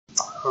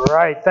All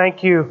right,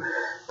 thank you,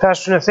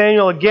 Pastor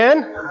Nathaniel,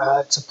 again.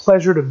 It's a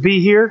pleasure to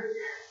be here.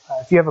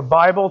 If you have a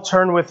Bible,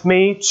 turn with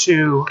me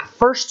to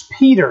 1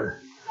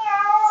 Peter.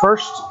 1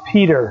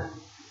 Peter.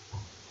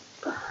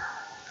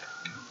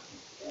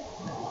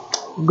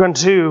 We're going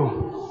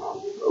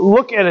to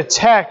look at a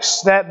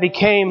text that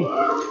became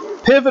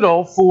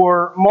pivotal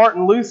for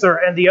Martin Luther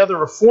and the other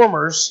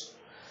reformers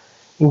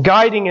in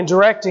guiding and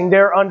directing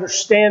their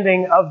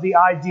understanding of the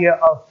idea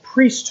of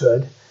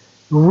priesthood,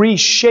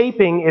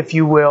 reshaping, if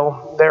you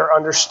will, their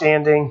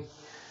understanding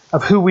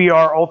of who we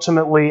are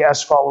ultimately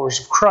as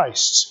followers of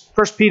Christ.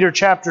 1 Peter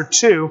chapter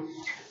 2,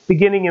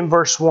 beginning in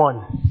verse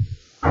 1.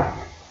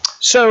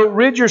 So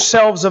rid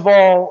yourselves of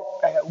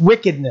all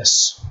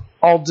wickedness,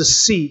 all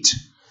deceit,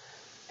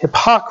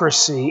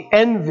 hypocrisy,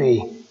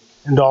 envy,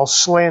 and all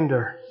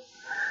slander.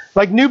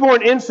 Like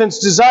newborn infants,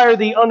 desire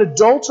the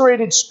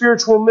unadulterated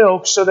spiritual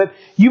milk so that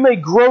you may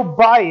grow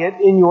by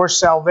it in your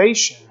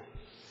salvation,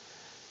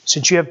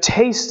 since you have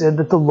tasted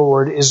that the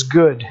Lord is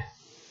good.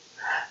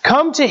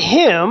 Come to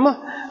Him,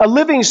 a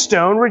living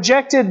stone,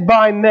 rejected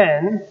by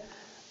men,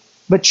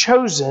 but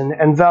chosen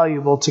and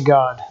valuable to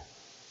God.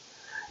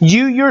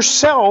 You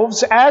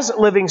yourselves, as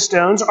living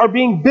stones, are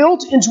being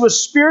built into a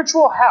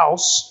spiritual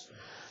house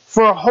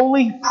for a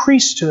holy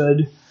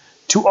priesthood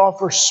to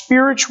offer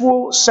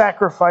spiritual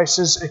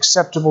sacrifices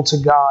acceptable to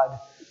God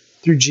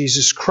through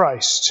Jesus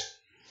Christ.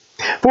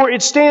 For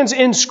it stands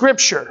in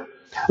Scripture,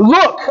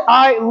 "Look,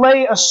 I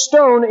lay a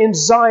stone in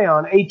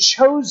Zion, a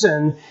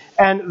chosen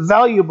and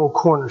valuable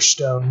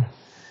cornerstone,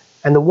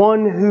 and the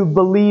one who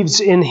believes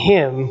in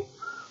Him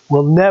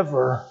will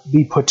never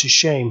be put to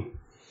shame."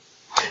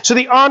 So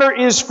the honor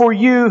is for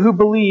you who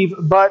believe,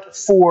 but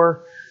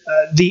for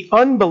the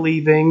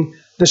unbelieving,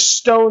 the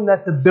stone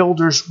that the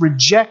builders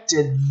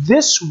rejected,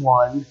 this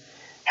one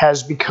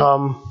has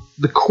become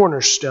the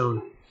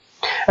cornerstone,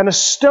 and a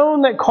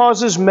stone that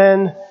causes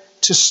men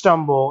to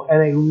stumble,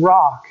 and a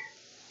rock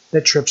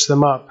that trips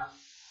them up.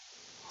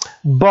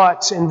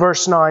 But, in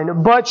verse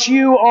 9, but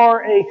you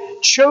are a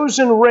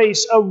chosen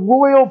race, a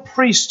royal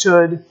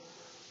priesthood,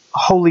 a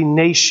holy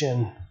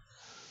nation,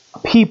 a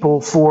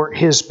people for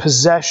His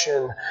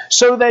possession,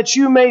 so that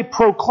you may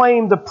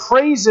proclaim the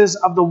praises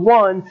of the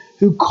one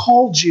who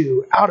called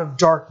you out of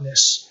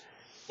darkness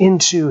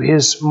into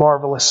His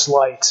marvelous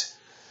light.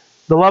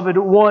 Beloved,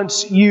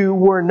 once you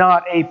were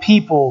not a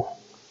people,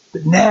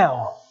 but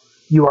now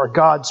you are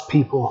God's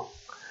people.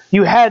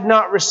 You had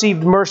not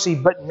received mercy,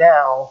 but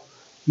now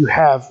you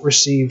have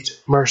received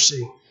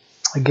mercy.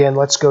 Again,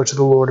 let's go to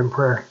the Lord in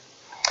prayer.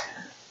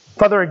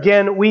 Father,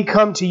 again, we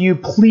come to you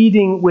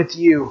pleading with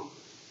you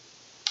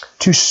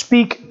to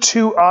speak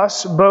to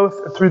us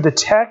both through the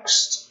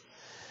text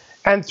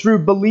and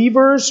through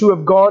believers who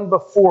have gone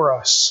before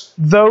us,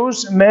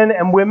 those men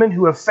and women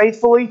who have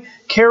faithfully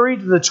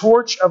carried the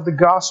torch of the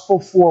gospel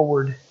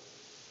forward.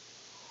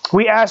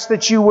 We ask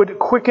that you would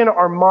quicken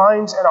our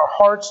minds and our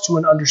hearts to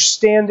an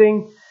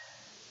understanding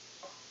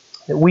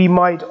that we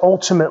might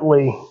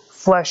ultimately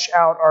flesh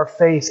out our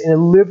faith in a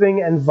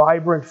living and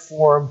vibrant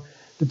form,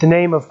 that the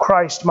name of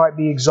Christ might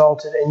be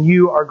exalted and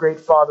you, our great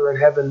Father in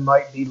heaven,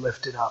 might be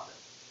lifted up.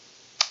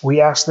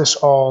 We ask this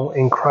all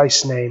in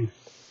Christ's name.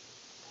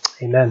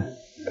 Amen.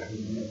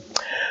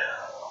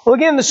 Well,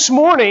 again, this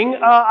morning,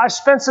 I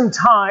spent some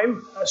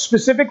time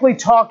specifically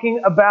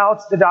talking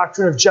about the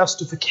doctrine of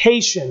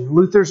justification,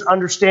 Luther's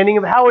understanding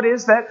of how it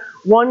is that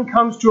one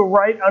comes to a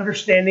right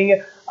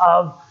understanding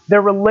of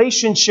their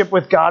relationship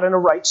with God and a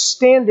right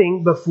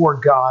standing before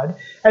God.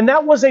 And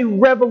that was a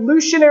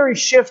revolutionary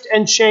shift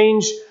and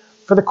change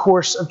for the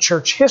course of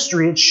church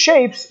history. It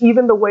shapes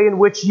even the way in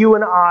which you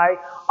and I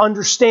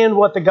understand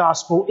what the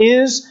gospel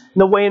is,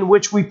 and the way in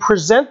which we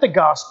present the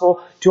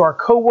gospel to our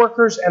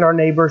coworkers and our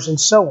neighbors and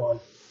so on.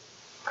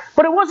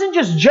 But it wasn't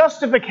just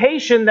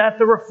justification that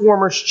the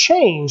reformers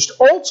changed.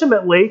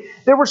 Ultimately,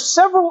 there were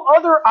several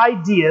other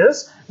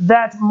ideas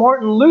that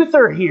Martin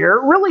Luther here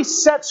really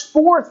sets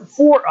forth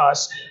for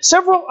us.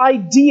 Several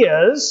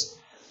ideas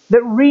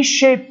that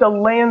reshape the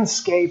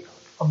landscape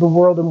of the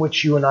world in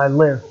which you and I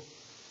live.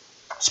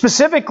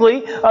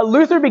 Specifically,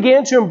 Luther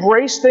began to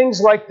embrace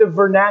things like the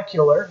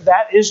vernacular.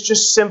 That is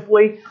just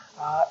simply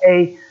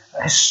a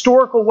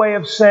historical way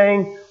of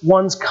saying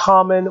one's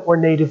common or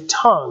native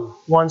tongue,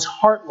 one's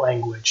heart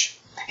language.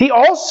 He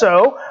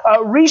also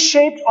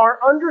reshaped our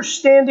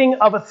understanding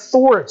of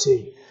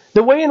authority,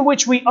 the way in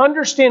which we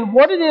understand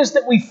what it is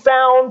that we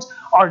found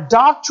our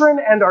doctrine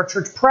and our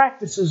church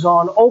practices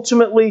on,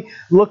 ultimately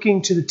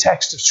looking to the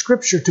text of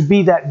Scripture to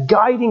be that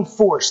guiding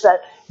force,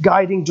 that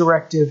guiding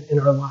directive in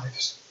our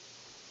lives.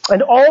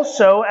 And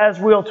also, as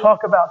we'll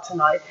talk about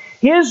tonight,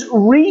 his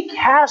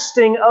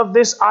recasting of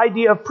this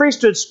idea of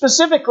priesthood,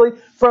 specifically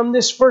from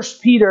this 1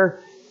 Peter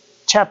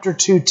chapter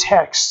 2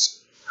 text,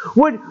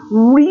 would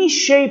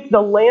reshape the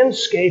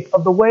landscape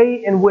of the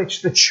way in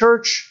which the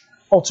church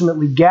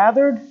ultimately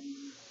gathered,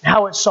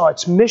 how it saw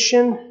its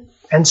mission,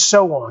 and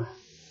so on.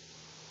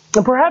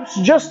 And perhaps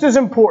just as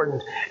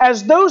important,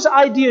 as those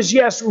ideas,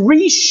 yes,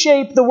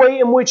 reshape the way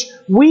in which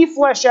we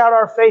flesh out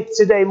our faith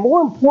today,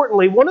 more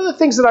importantly, one of the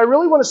things that I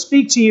really want to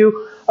speak to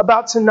you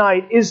about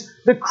tonight is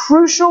the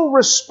crucial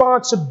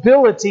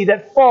responsibility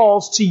that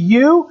falls to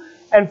you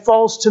and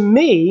falls to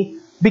me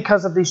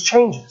because of these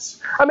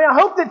changes. I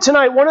hope that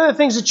tonight one of the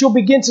things that you'll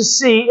begin to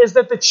see is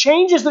that the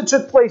changes that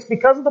took place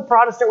because of the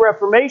Protestant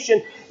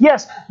Reformation,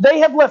 yes, they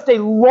have left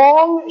a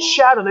long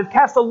shadow. They've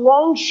cast a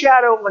long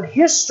shadow on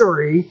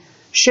history,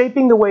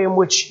 shaping the way in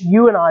which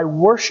you and I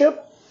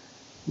worship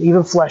and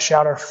even flesh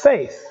out our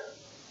faith.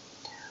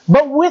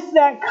 But with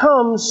that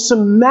comes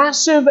some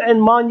massive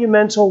and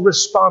monumental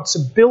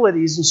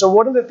responsibilities. And so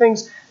one of the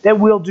things that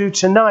we'll do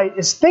tonight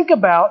is think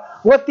about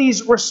what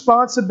these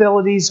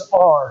responsibilities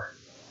are.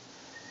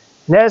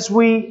 And as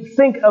we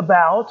think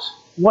about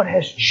what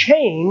has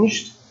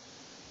changed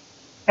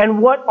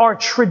and what our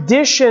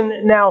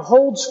tradition now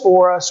holds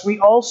for us, we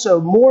also,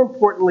 more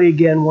importantly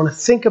again, want to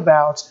think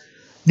about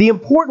the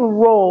important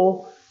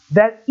role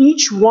that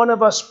each one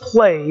of us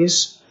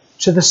plays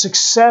to the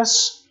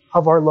success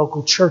of our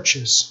local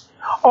churches.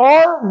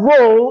 Our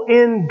role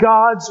in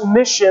God's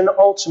mission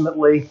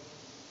ultimately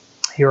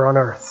here on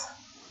earth.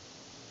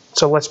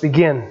 So let's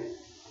begin.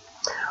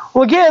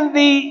 Well, again,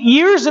 the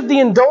years of the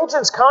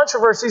indulgence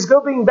controversies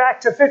go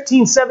back to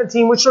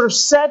 1517, which sort of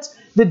set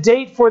the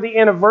date for the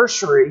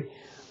anniversary.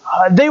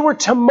 They were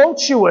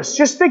tumultuous.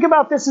 Just think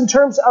about this in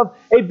terms of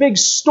a big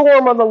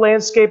storm on the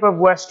landscape of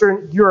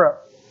Western Europe.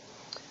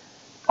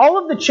 All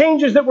of the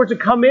changes that were to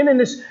come in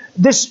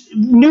this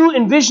new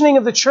envisioning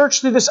of the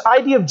church through this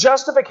idea of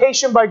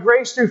justification by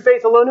grace through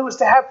faith alone, it was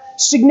to have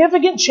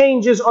significant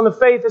changes on the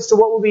faith as to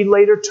what will be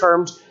later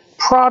termed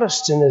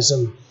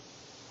Protestantism.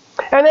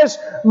 And as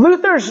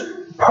Luther's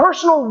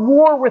personal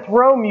war with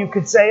Rome, you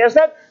could say, as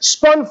that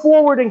spun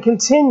forward and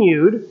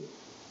continued,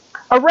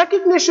 a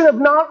recognition of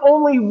not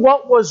only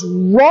what was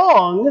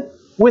wrong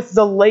with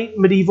the late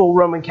medieval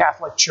Roman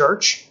Catholic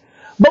Church,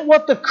 but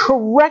what the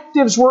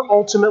correctives were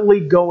ultimately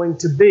going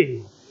to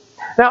be.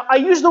 Now, I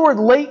use the word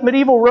late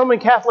medieval Roman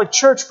Catholic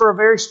Church for a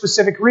very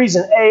specific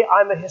reason. A,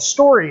 I'm a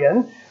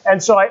historian,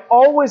 and so I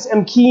always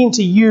am keen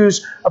to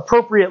use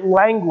appropriate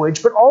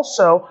language, but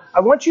also I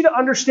want you to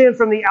understand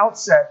from the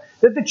outset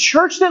that the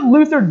church that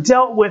Luther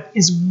dealt with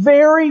is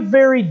very,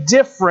 very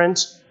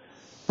different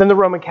than the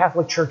Roman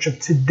Catholic Church of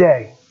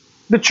today.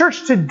 The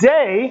church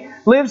today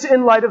lives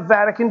in light of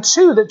Vatican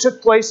II that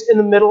took place in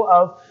the middle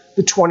of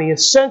the 20th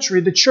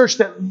century. The church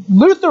that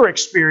Luther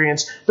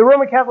experienced, the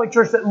Roman Catholic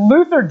Church that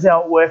Luther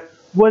dealt with,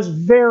 was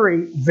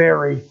very,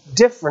 very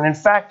different. In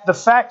fact, the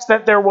fact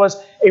that there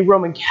was a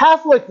Roman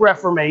Catholic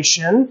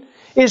Reformation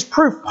is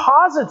proof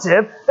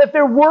positive that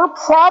there were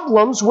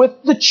problems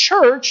with the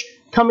church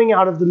coming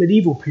out of the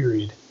medieval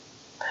period.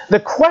 The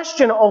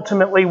question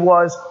ultimately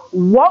was,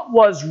 what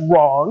was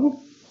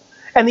wrong?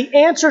 And the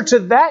answer to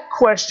that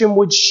question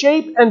would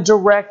shape and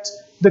direct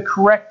the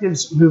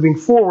correctives moving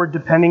forward,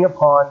 depending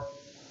upon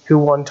who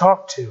one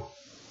talked to.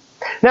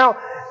 Now,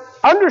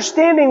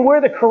 understanding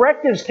where the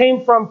correctives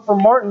came from for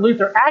Martin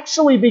Luther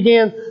actually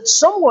began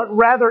somewhat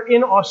rather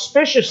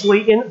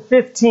inauspiciously in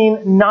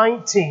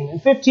 1519. In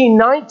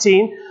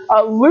 1519,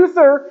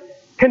 Luther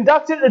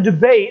conducted a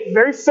debate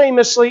very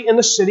famously in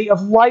the city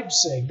of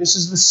Leipzig. This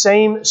is the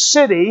same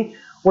city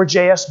where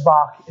J.S.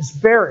 Bach is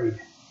buried.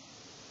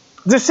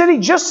 The city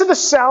just to the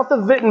south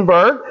of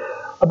Wittenberg,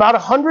 about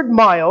 100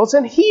 miles,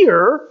 and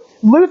here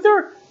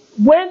Luther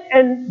went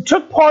and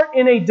took part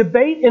in a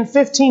debate in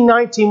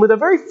 1519 with a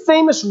very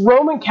famous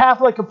Roman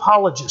Catholic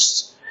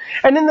apologist.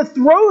 And in the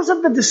throes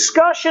of the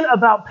discussion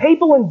about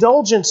papal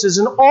indulgences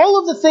and all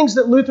of the things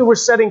that Luther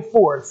was setting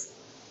forth,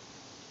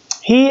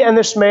 he and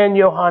this man,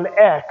 Johann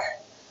Eck,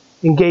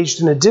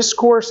 engaged in a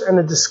discourse and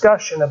a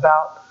discussion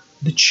about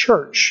the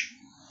church.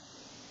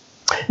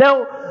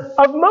 Now,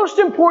 of most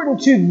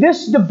important to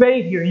this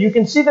debate here, you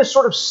can see this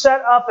sort of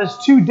set up as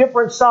two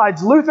different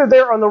sides. Luther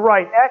there on the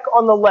right, Eck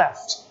on the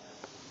left.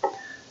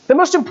 The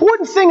most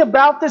important thing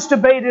about this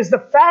debate is the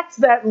fact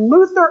that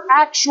Luther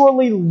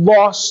actually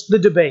lost the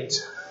debate.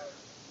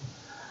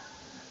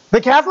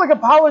 The Catholic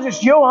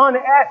apologist Johann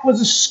Eck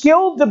was a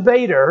skilled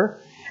debater,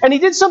 and he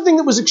did something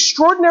that was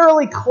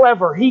extraordinarily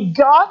clever. He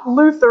got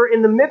Luther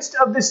in the midst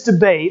of this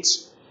debate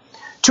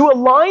to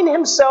align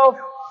himself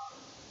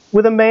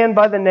with a man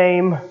by the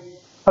name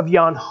of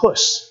Jan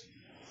Hus.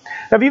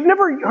 Now, if you've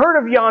never heard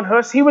of Jan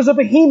Hus, he was a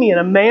Bohemian,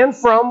 a man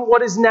from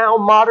what is now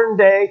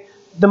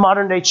the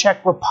modern-day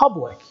Czech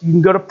Republic. You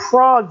can go to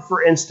Prague,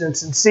 for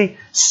instance, and see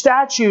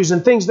statues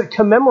and things that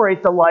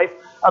commemorate the life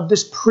of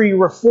this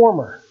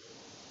pre-reformer.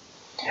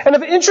 And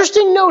of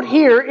interesting note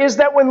here is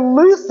that when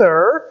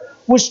Luther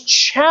was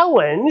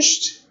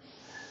challenged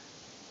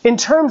in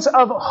terms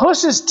of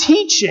Hus's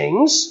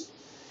teachings,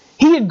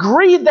 he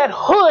agreed that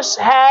Hus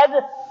had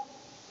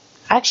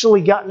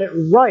actually gotten it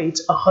right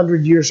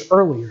 100 years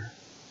earlier.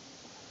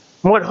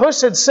 What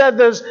Hus had said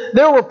is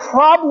there were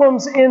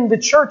problems in the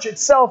church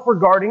itself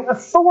regarding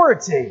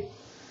authority.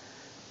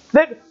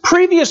 That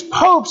previous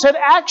popes had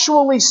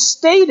actually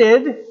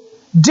stated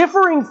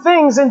differing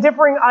things and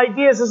differing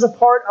ideas as a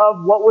part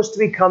of what was to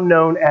become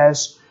known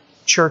as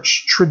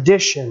church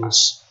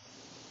traditions.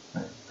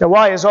 Now,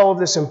 why is all of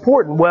this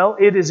important? Well,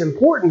 it is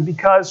important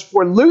because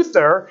for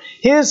Luther,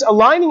 his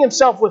aligning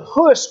himself with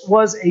Hus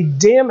was a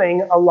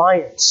damning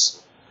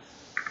alliance.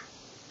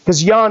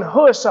 Because Jan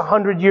Hus,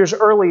 100 years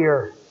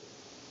earlier,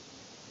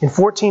 in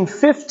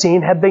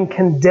 1415, had been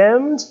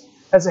condemned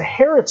as a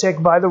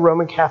heretic by the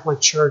Roman Catholic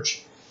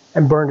Church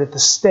and burned at the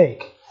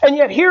stake. And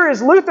yet here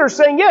is Luther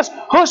saying, yes,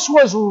 Hus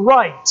was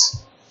right.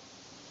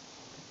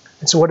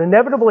 And so what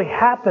inevitably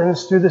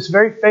happens through this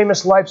very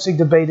famous Leipzig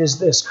debate is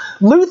this.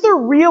 Luther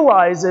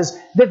realizes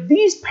that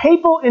these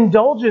papal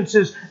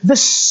indulgences, the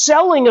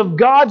selling of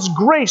God's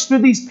grace through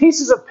these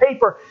pieces of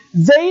paper,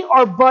 they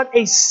are but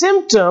a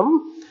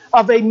symptom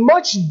of a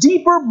much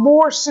deeper,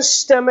 more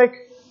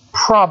systemic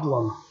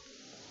problem.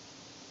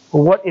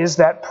 Well, what is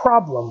that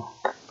problem?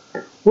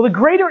 Well, the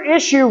greater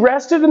issue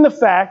rested in the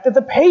fact that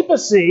the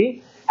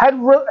papacy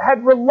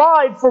had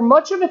relied for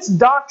much of its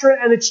doctrine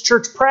and its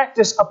church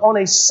practice upon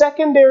a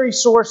secondary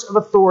source of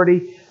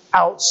authority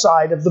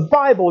outside of the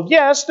Bible.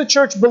 Yes, the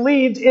church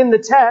believed in the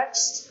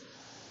text,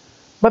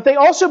 but they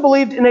also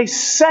believed in a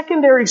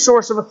secondary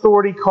source of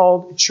authority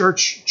called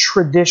church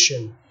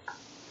tradition.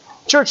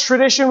 Church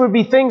tradition would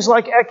be things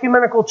like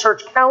ecumenical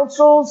church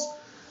councils,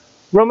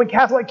 Roman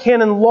Catholic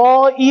canon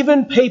law,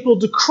 even papal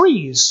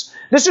decrees.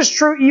 This is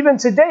true even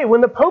today. When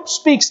the Pope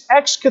speaks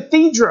ex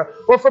cathedra,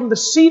 or from the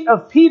seat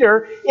of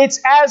Peter, it's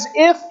as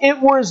if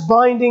it were as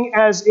binding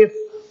as if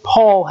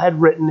Paul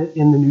had written it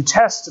in the New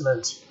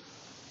Testament,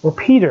 or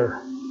Peter.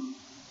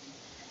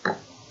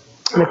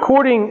 And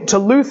according to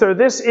Luther,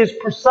 this is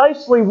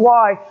precisely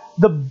why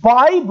the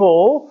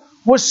Bible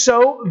was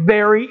so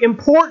very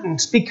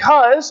important,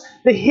 because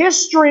the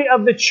history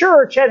of the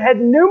church had had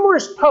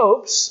numerous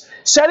popes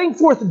setting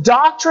forth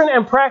doctrine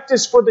and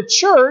practice for the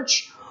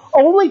church,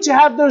 only to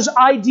have those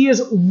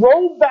ideas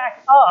roll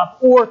back up,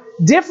 or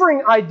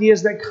differing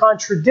ideas that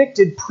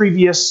contradicted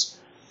previous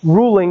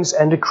rulings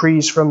and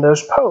decrees from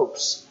those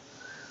popes.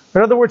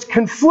 In other words,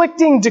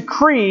 conflicting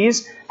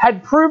decrees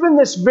had proven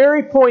this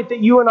very point that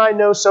you and I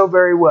know so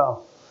very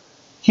well.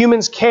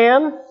 Humans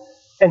can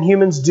and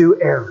humans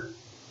do err.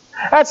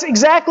 That's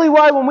exactly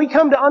why when we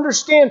come to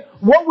understand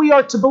what we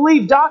are to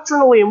believe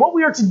doctrinally and what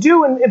we are to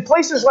do in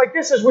places like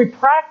this as we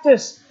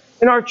practice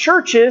in our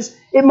churches,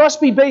 it must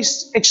be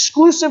based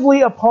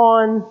exclusively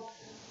upon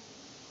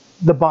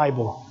the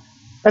Bible.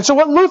 And so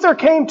what Luther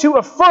came to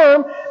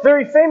affirm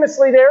very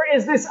famously there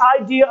is this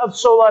idea of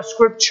sola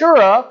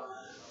scriptura,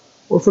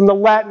 or from the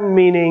Latin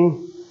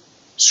meaning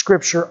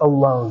Scripture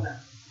alone.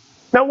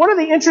 Now, one of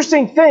the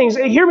interesting things,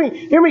 hear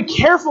me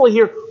carefully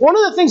here, one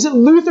of the things that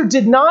Luther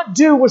did not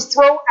do was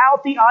throw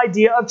out the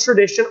idea of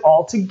tradition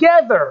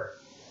altogether.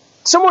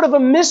 Somewhat of a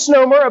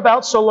misnomer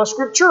about sola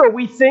scriptura.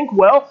 We think,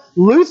 well,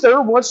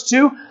 Luther wants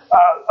to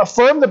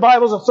affirm the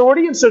Bible's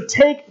authority, and so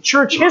take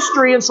church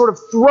history and sort of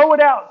throw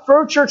it out,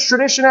 throw church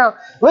tradition out.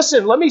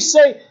 Listen, let me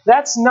say,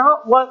 that's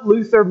not what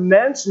Luther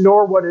meant,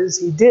 nor what it is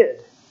he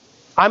did.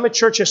 I'm a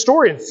church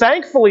historian,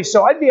 thankfully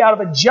so. I'd be out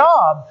of a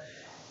job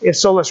if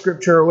sola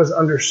scriptura was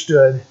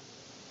understood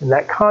in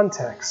that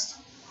context.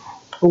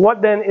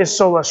 What then is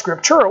sola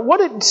scriptura?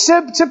 What it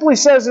simply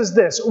says is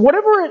this: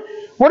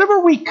 whatever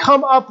we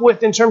come up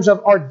with in terms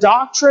of our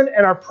doctrine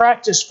and our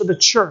practice for the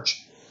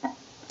church,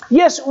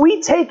 yes,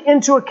 we take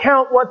into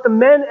account what the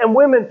men and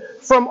women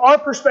from our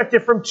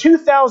perspective from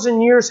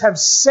 2,000 years have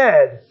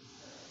said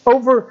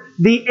over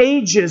the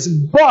ages,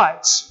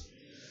 but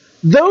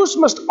those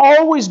must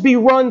always be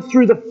run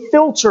through the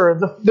filter,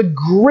 the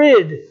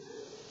grid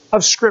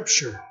of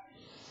Scripture.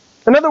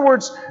 In other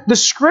words, the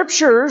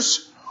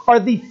Scriptures are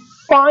the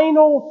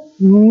final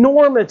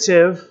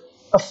normative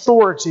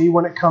authority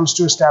when it comes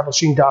to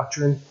establishing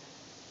doctrine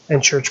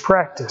and church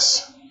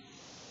practice.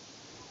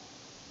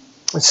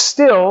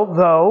 Still,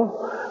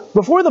 though,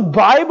 before the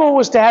Bible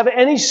was to have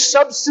any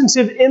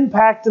substantive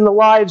impact in the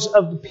lives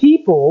of the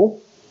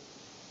people,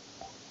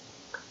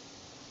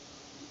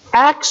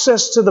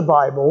 access to the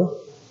Bible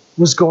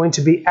was going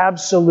to be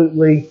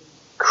absolutely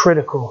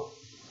critical.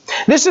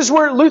 This is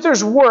where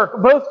Luther's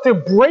work, both to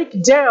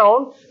break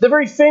down the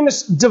very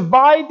famous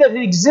divide that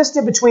had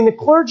existed between the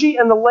clergy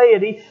and the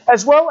laity,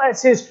 as well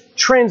as his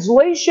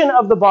translation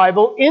of the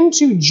Bible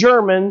into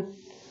German,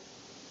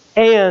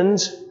 and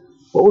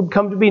what would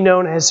come to be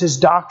known as his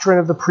doctrine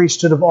of the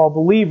priesthood of all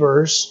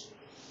believers,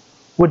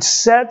 would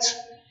set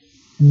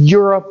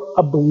Europe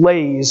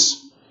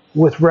ablaze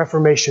with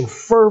Reformation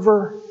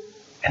fervor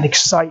and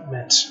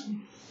excitement.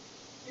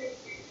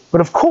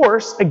 But of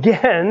course,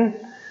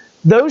 again,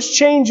 those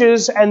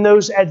changes and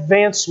those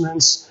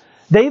advancements,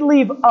 they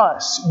leave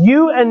us,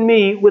 you and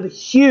me, with a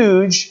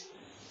huge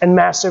and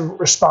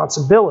massive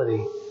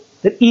responsibility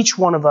that each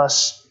one of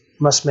us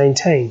must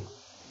maintain.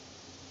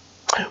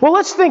 Well,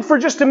 let's think for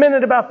just a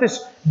minute about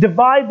this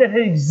divide that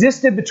had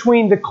existed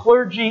between the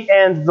clergy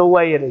and the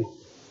laity.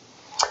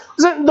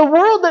 The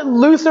world that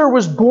Luther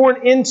was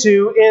born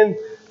into in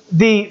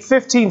the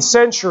 15th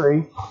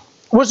century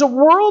was a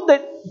world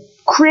that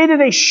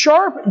created a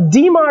sharp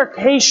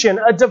demarcation,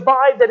 a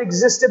divide that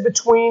existed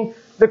between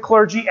the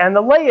clergy and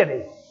the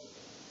laity,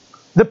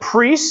 the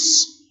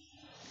priests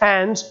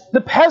and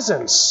the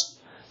peasants,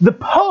 the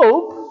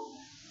pope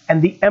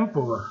and the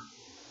emperor.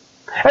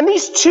 And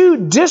these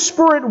two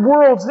disparate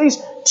worlds, these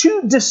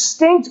two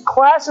distinct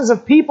classes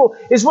of people,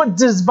 is what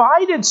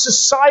divided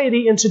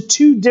society into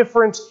two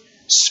different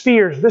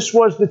spheres. This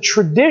was the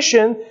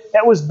tradition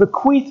that was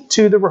bequeathed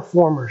to the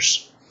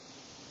reformers.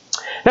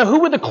 Now, who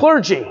were the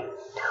clergy?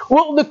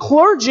 Well, the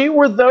clergy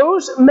were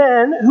those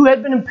men who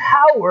had been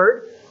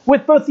empowered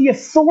with both the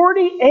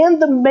authority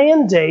and the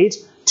mandate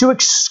to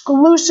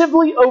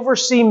exclusively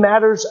oversee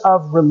matters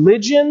of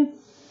religion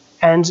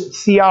and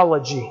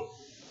theology.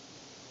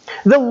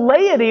 The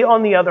laity,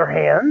 on the other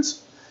hand,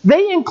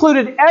 they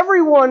included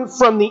everyone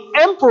from the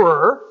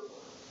emperor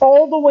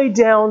all the way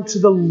down to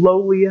the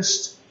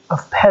lowliest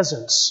of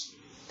peasants.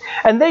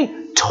 And they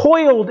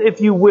toiled,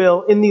 if you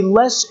will, in the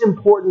less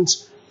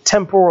important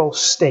temporal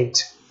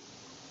state.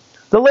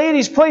 The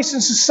laity's place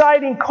in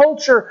society and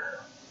culture,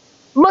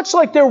 much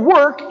like their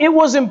work, it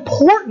was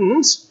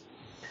important.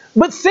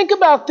 But think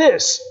about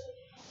this.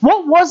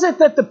 What was it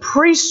that the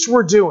priests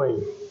were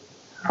doing?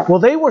 Well,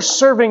 they were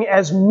serving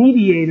as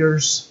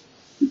mediators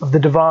of the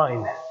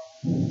divine,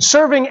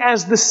 serving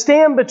as the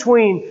stand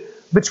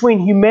between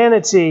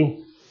humanity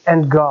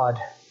and God.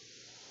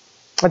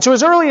 And so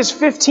as early as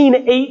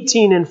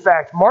 1518, in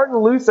fact, Martin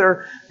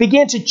Luther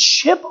began to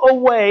chip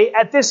away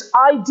at this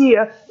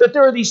idea that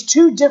there are these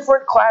two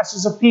different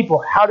classes of people.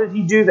 How did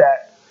he do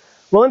that?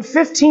 Well, in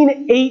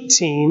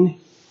 1518,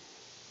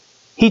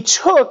 he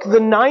took the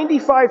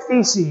 95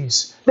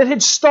 Theses that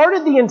had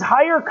started the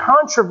entire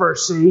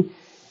controversy,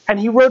 and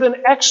he wrote an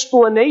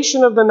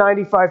explanation of the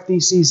 95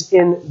 Theses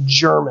in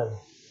German.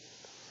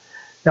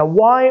 Now,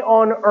 why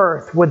on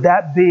earth would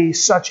that be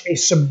such a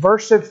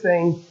subversive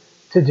thing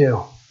to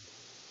do?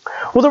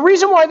 Well, the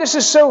reason why this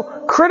is so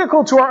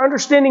critical to our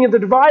understanding of the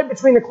divide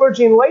between the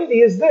clergy and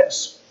laity is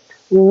this.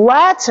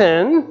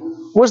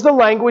 Latin was the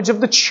language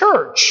of the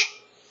church.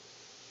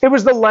 It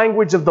was the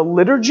language of the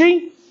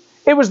liturgy.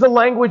 It was the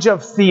language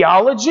of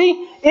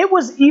theology. It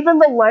was even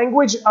the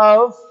language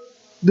of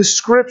the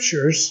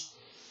Scriptures,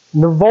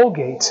 the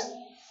Vulgate.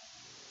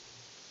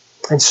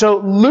 And so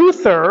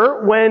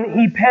Luther, when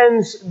he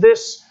pens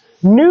this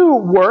new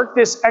work,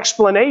 this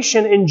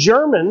explanation in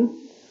German,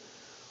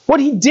 what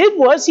he did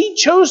was he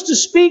chose to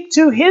speak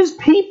to his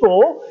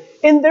people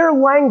in their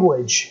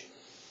language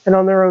and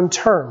on their own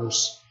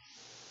terms.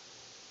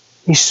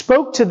 He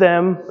spoke to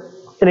them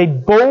in a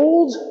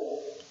bold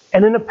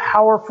and in a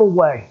powerful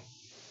way.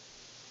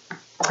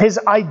 His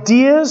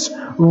ideas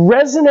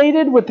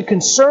resonated with the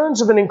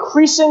concerns of an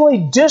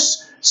increasingly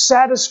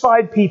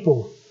dissatisfied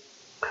people.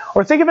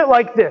 Or think of it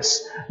like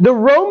this. The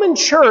Roman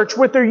Church,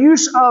 with their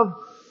use of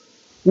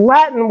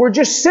Latin, were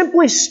just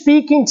simply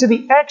speaking to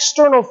the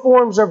external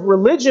forms of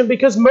religion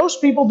because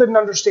most people didn't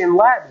understand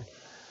Latin.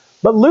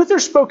 But Luther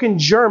spoke in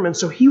German,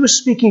 so he was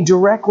speaking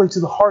directly to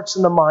the hearts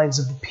and the minds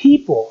of the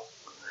people.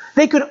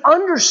 They could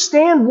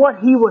understand what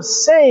he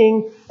was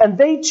saying, and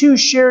they too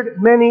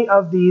shared many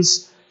of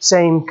these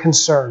same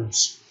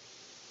concerns.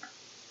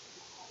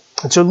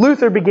 And so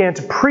Luther began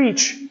to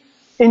preach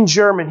in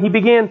German. He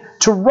began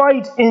to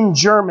write in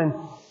German.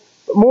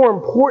 But more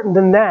important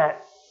than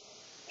that,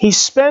 he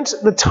spent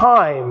the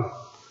time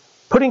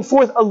putting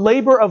forth a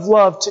labor of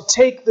love to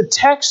take the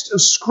text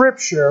of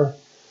Scripture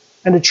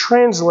and to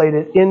translate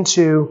it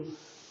into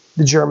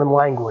the German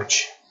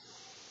language.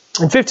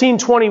 In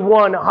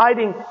 1521,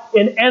 hiding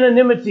in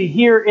anonymity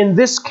here in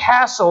this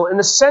castle in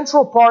the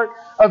central part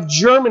of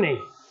Germany,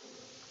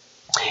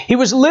 he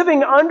was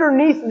living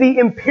underneath the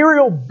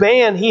imperial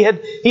ban. He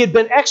had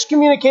been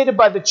excommunicated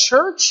by the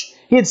church.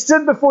 He had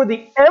stood before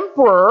the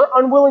emperor,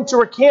 unwilling to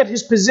recant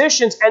his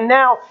positions, and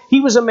now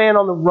he was a man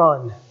on the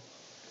run.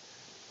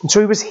 And so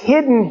he was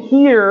hidden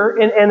here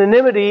in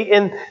anonymity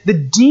in the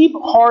deep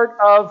heart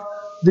of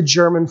the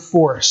German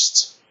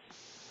forest.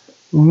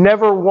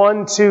 Never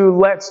one to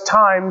let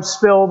time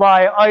spill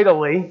by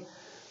idly,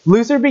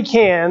 Luther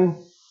began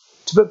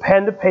to put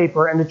pen to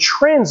paper and to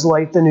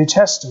translate the New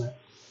Testament.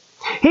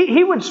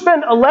 He would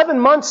spend 11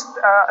 months.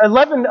 He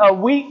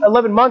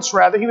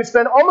would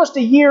spend almost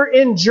a year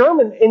in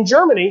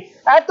Germany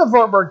at the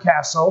Wartburg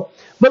Castle.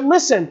 But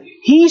listen,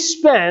 he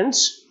spent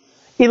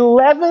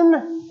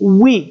 11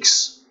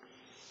 weeks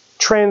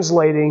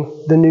translating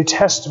the New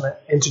Testament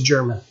into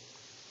German.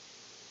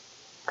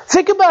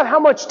 Think about how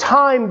much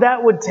time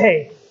that would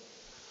take,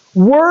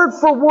 word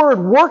for word,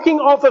 working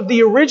off of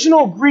the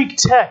original Greek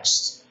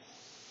text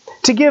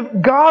to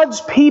give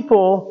God's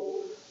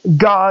people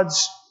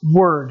God's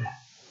Word.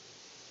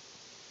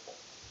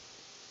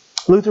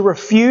 Luther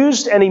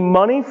refused any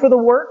money for the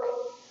work.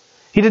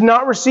 He did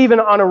not receive an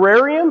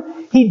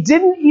honorarium. He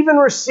didn't even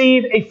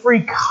receive a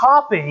free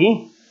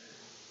copy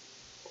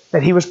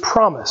that he was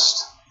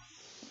promised.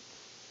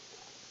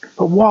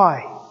 But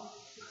why?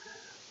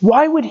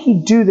 Why would he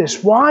do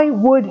this? Why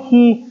would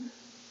he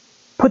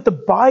put the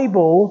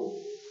Bible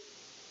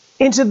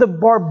into the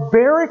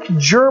barbaric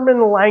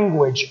German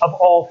language of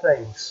all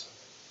things?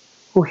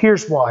 Well,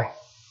 here's why.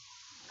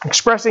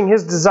 Expressing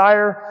his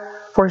desire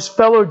for his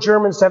fellow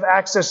Germans to have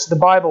access to the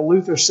Bible,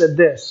 Luther said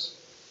this: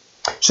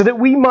 so that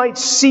we might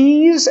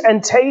seize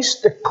and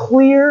taste the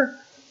clear,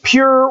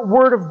 pure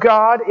Word of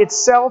God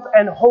itself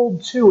and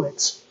hold to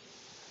it.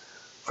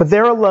 For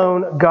there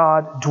alone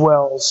God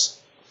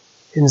dwells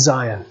in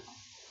Zion.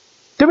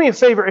 Do me a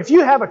favor, if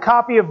you have a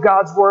copy of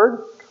God's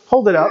Word,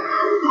 hold it up.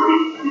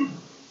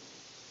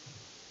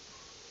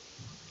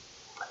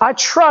 I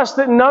trust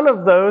that none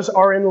of those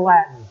are in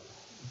Latin.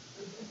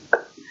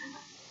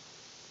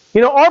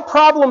 You know, our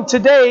problem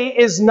today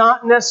is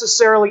not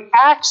necessarily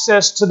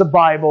access to the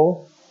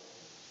Bible.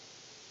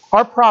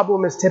 Our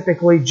problem is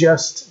typically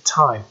just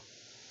time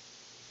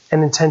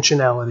and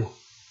intentionality.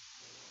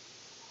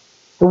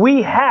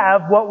 We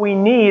have what we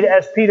need,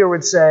 as Peter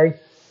would say,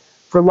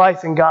 for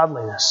life and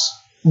godliness.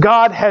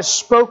 God has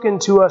spoken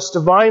to us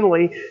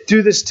divinely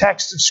through this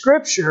text of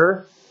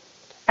Scripture.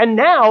 And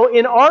now,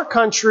 in our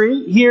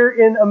country, here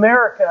in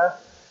America,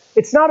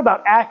 it's not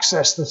about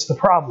access that's the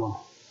problem.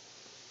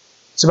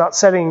 It's about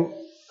setting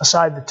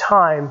aside the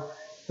time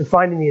and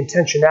finding the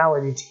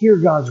intentionality to hear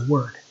God's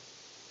Word.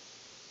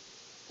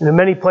 And in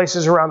many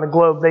places around the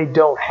globe, they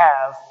don't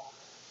have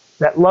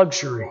that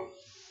luxury.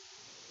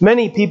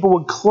 Many people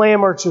would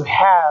clamor to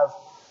have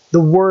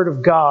the Word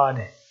of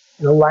God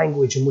in a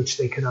language in which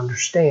they could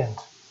understand.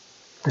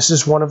 This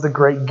is one of the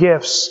great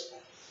gifts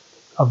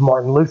of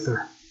Martin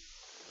Luther.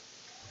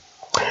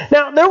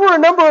 Now, there were a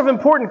number of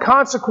important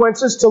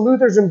consequences to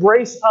Luther's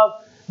embrace of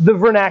the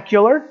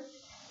vernacular.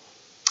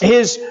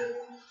 His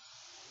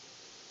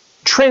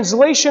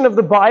translation of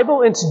the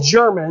Bible into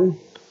German.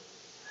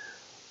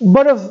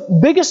 But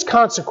of biggest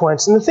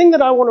consequence, and the thing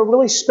that I want to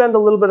really spend a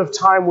little bit of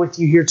time with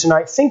you here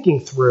tonight thinking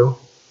through,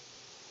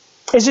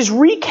 is his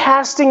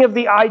recasting of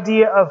the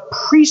idea of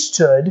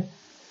priesthood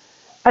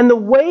and the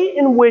way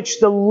in which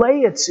the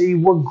laity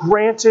were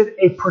granted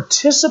a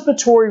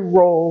participatory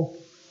role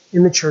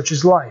in the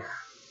church's life.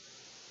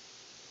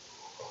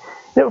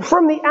 Now,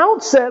 from the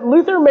outset,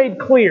 Luther made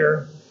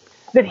clear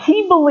that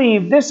he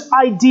believed this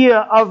idea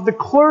of the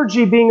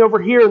clergy being over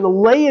here and the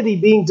laity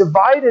being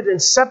divided and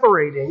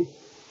separating,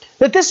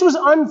 that this was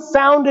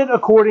unfounded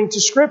according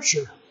to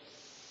Scripture.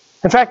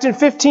 In fact, in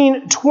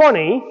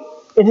 1520,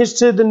 in his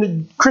To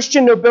the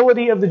Christian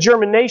Nobility of the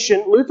German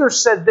Nation, Luther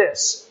said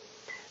this: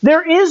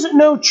 there is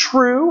no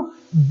true,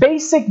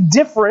 basic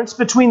difference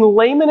between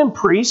laymen and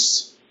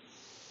priests,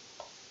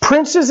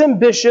 princes and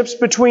bishops,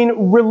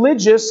 between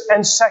religious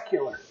and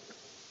secular.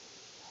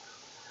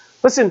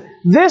 Listen,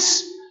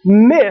 this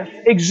myth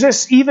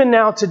exists even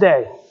now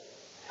today.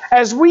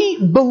 As we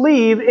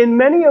believe in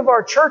many of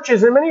our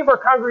churches and many of our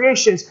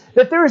congregations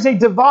that there is a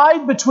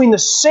divide between the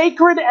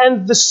sacred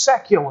and the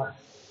secular.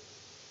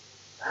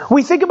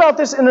 We think about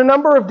this in a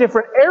number of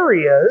different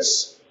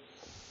areas,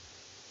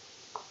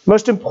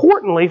 most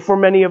importantly for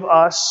many of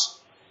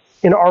us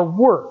in our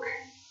work.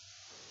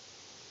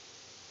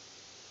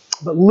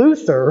 But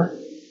Luther,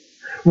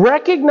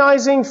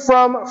 recognizing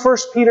from 1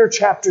 Peter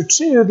chapter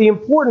 2 the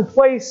important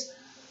place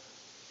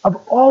of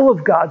all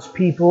of God's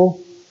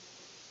people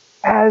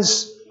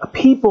as a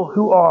people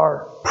who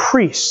are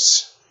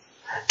priests.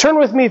 Turn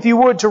with me, if you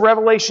would, to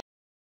Revelation